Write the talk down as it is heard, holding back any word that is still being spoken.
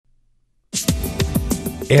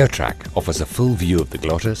Airtraq offers a full view of the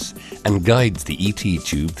glottis and guides the ET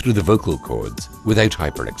tube through the vocal cords without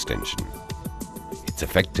hyperextension. It's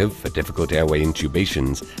effective for difficult airway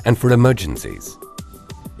intubations and for emergencies.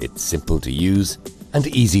 It's simple to use and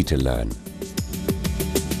easy to learn.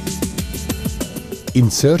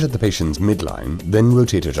 Insert at the patient's midline, then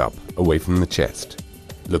rotate it up, away from the chest.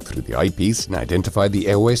 Look through the eyepiece and identify the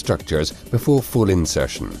airway structures before full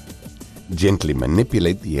insertion. Gently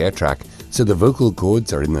manipulate the Airtraq so the vocal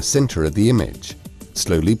cords are in the center of the image.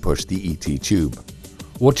 Slowly push the ET tube.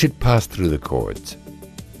 Watch it pass through the cords.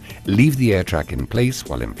 Leave the Airtraq in place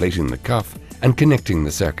while inflating the cuff and connecting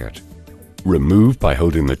the circuit. Remove by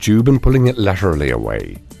holding the tube and pulling it laterally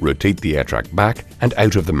away. Rotate the Airtraq back and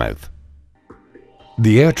out of the mouth.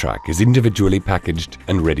 The Airtraq is individually packaged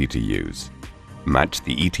and ready to use. Match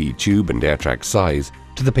the ET tube and Airtraq size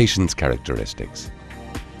to the patient's characteristics.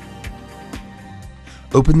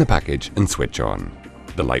 Open the package and switch on.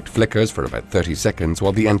 The light flickers for about 30 seconds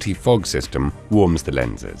while the anti-fog system warms the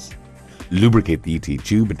lenses. Lubricate the ET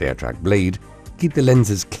tube and Airtraq blade. Keep the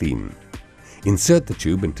lenses clean. Insert the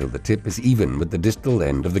tube until the tip is even with the distal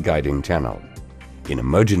end of the guiding channel. In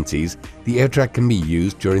emergencies, the Airtraq can be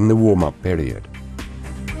used during the warm-up period.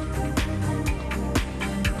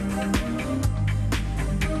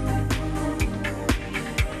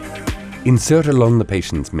 Insert along the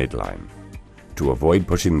patient's midline. To avoid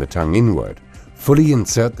pushing the tongue inward, fully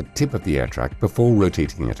insert the tip of the Airtraq before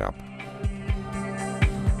rotating it up.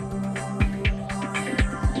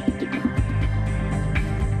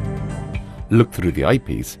 Look through the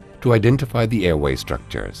eyepiece to identify the airway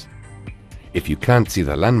structures. If you can't see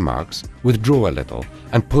the landmarks, withdraw a little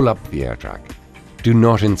and pull up the Airtraq. Do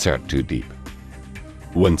not insert too deep.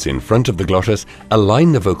 Once in front of the glottis,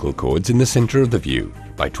 align the vocal cords in the center of the view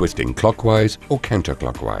by twisting clockwise or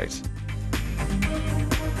counterclockwise.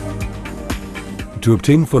 To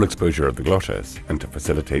obtain full exposure of the glottis and to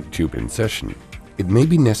facilitate tube insertion, it may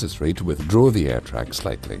be necessary to withdraw the Airtraq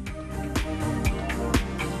slightly.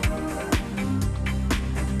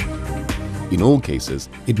 In all cases,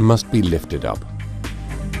 it must be lifted up.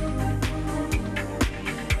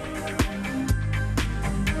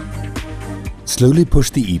 Slowly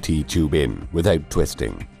push the ET tube in without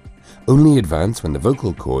twisting. Only advance when the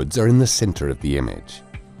vocal cords are in the center of the image.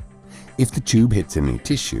 If the tube hits any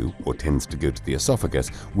tissue or tends to go to the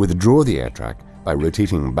esophagus, withdraw the Airtraq by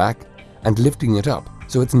rotating back and lifting it up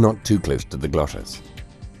so it's not too close to the glottis.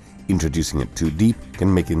 Introducing it too deep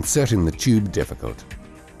can make inserting the tube difficult.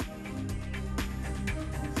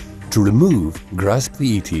 To remove, grasp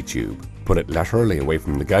the ET tube, pull it laterally away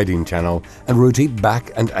from the guiding channel and rotate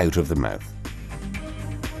back and out of the mouth.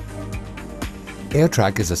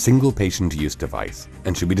 Airtraq is a single patient-use device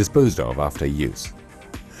and should be disposed of after use.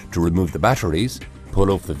 To remove the batteries,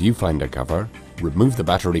 pull off the viewfinder cover, remove the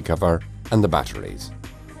battery cover and the batteries.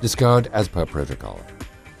 Discard as per protocol.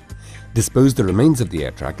 Dispose the remains of the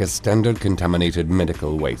Airtraq as standard contaminated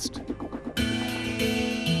medical waste.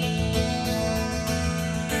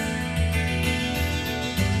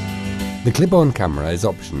 The clip-on camera is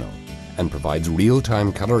optional and provides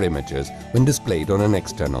real-time color images when displayed on an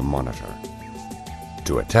external monitor.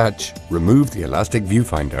 To attach, remove the elastic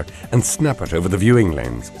viewfinder and snap it over the viewing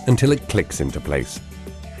lens until it clicks into place.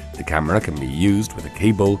 The camera can be used with a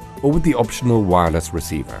cable or with the optional wireless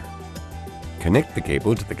receiver. Connect the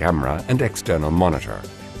cable to the camera and external monitor.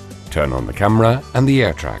 Turn on the camera and the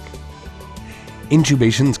Airtraq.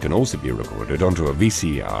 Intubations can also be recorded onto a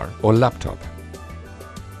VCR or laptop.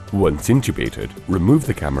 Once intubated, remove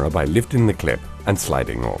the camera by lifting the clip and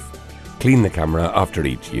sliding off. Clean the camera after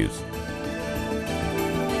each use.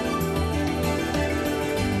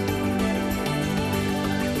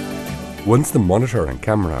 Once the monitor and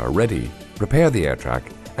camera are ready, prepare the Airtraq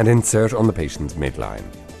and insert on the patient's midline.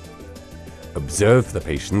 Observe the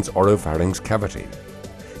patient's oropharynx cavity.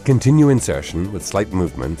 Continue insertion with slight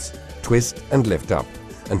movements, twist and lift up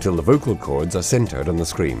until the vocal cords are centered on the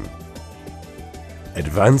screen.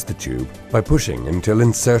 Advance the tube by pushing until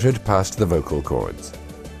inserted past the vocal cords.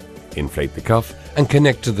 Inflate the cuff and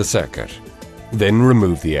connect to the circuit. Then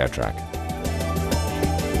remove the Airtraq.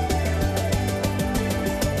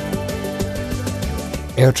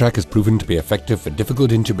 Airtraq has proven to be effective for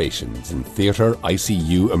difficult intubations in theatre,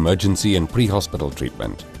 ICU, emergency and pre-hospital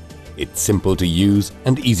treatment. It's simple to use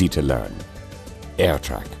and easy to learn.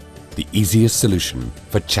 Airtraq, the easiest solution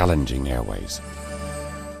for challenging airways.